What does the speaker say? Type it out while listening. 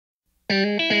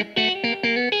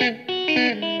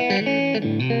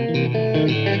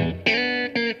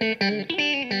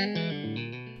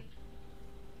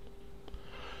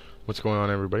What's going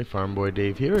on, everybody? Farm Boy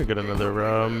Dave here. I got another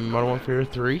Modern Warfare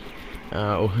 3.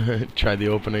 Tried the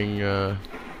opening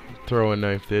throwing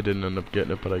knife there, didn't end up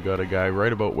getting it, but I got a guy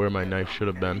right about where my knife should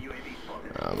have been.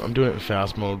 I'm doing it in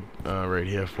fast mode right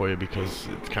here for you because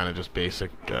it's kind of just basic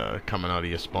coming out of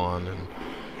your spawn and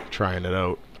trying it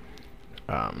out.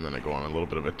 Then I go on a little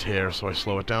bit of a tear, so I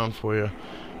slow it down for you.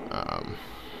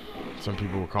 Some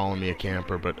people were calling me a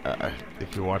camper, but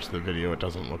if you watch the video, it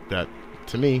doesn't look that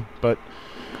to me, but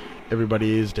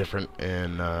everybody is different.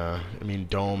 And I mean,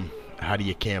 Dome, how do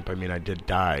you camp? I mean, I did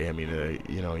die. I mean,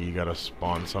 you know, you gotta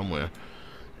spawn somewhere.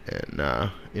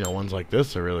 And you know, ones like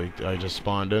this are really, I just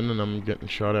spawned in and I'm getting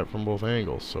shot at from both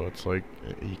angles, so it's like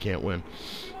you can't win.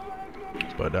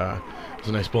 But there's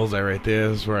a nice bullseye right there.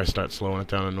 This is where I start slowing it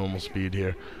down to normal speed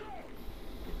here.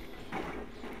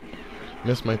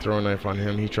 Missed my throwing knife on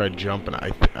him. He tried jumping. I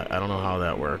don't know how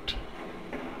that worked.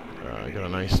 I got a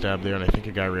nice stab there, and I think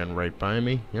a guy ran right by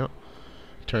me. Yep.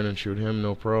 Turn and shoot him,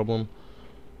 no problem.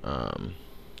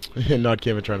 Not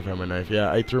camping, trying to find my knife.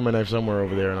 Yeah, I threw my knife somewhere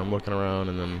over there, and I'm looking around,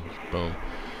 and then boom.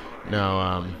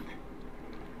 Now,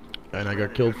 and I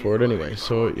got killed for it anyway.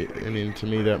 So, I mean, to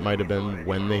me, that might have been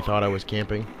when they thought I was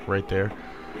camping, right there.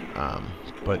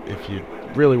 But if you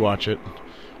really watch it,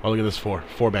 oh, look at this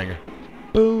four banger.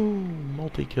 Boom!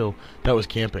 Multi-kill. That was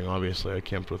camping, obviously. I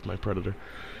camped with my Predator.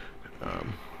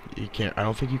 You can't, I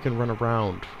don't think you can run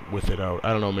around with it out.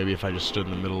 I don't know, maybe if I just stood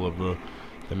in the middle of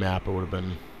the map, it would have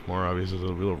been more obvious. There's a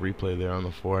little replay there on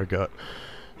the 4 I got.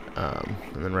 And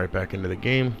then right back into the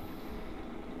game.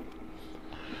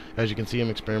 As you can see, I'm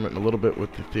experimenting a little bit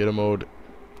with the theater mode.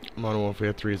 Modern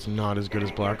Warfare 3 is not as good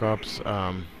as Black Ops.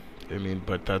 I mean,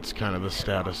 but that's kind of the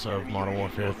status of Modern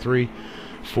Warfare 3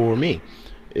 for me.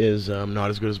 Is not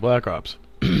as good as Black Ops.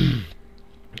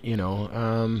 You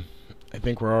know, I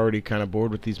think we're already kind of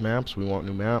bored with these maps. We want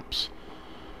new maps.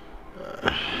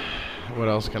 What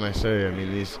else can I say? I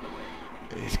mean, these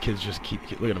kids just keep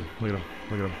look at them, look at them,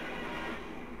 look at them.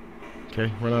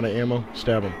 Okay, run out of ammo,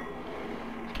 stab him.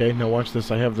 Okay, now watch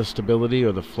this. I have the stability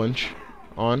or the flinch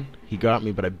on. He got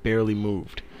me, but I barely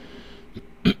moved.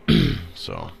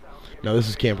 So, now this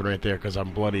is camping right there because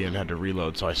I'm bloody and had to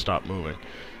reload, so I stopped moving.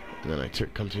 And then I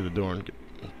come through the door and get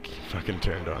fucking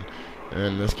turned on.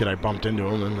 And this kid, I bumped into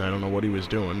him, and I don't know what he was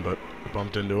doing, but I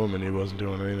bumped into him, and he wasn't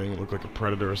doing anything. It looked like a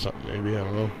predator or something, maybe. I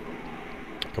don't know.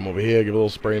 Come over here, give a little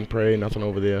spray and pray. Nothing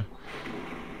over there.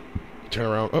 Turn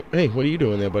around. Oh, hey, what are you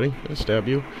doing there, buddy? I stab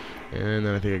you. And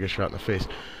then I think I get shot in the face.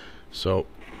 So,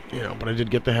 you know, but I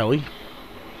did get the heli.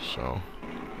 So,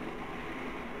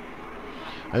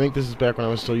 I think this is back when I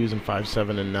was still using 5,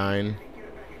 7, and 9.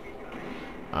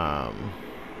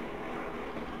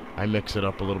 I mix it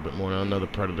up a little bit more now. Another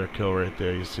Predator kill right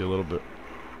there. You see a little bit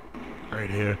right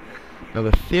here. Now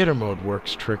the theater mode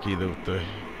works tricky, the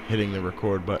hitting the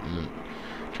record button and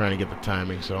trying to get the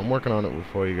timing. So I'm working on it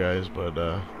for you guys, but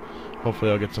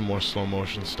hopefully I'll get some more slow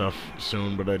motion stuff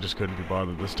soon, but I just couldn't be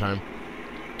bothered this time.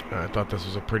 I thought this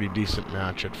was a pretty decent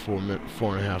match at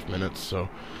 4.5 minutes, so,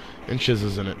 and Shiz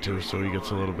is in it too, so he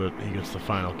gets a little bit, he gets the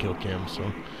final kill cam,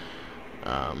 so,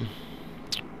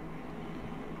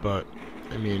 but,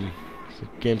 I mean, the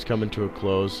game's coming to a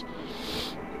close,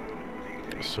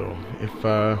 so if,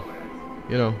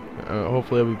 you know,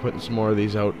 hopefully I'll be putting some more of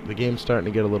these out. The game's starting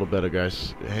to get a little better,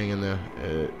 guys. Hang in there.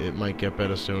 It might get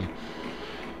better soon.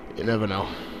 You never know.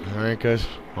 Alright, guys.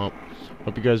 Well,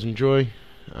 hope you guys enjoy.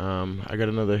 I got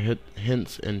another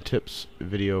hints and tips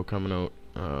video coming out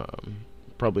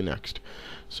probably next.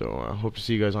 So hope to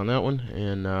see you guys on that one.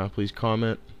 And please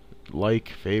comment, like,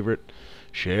 favorite,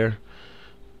 share.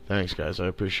 Thanks, guys. I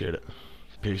appreciate it.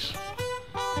 Peace.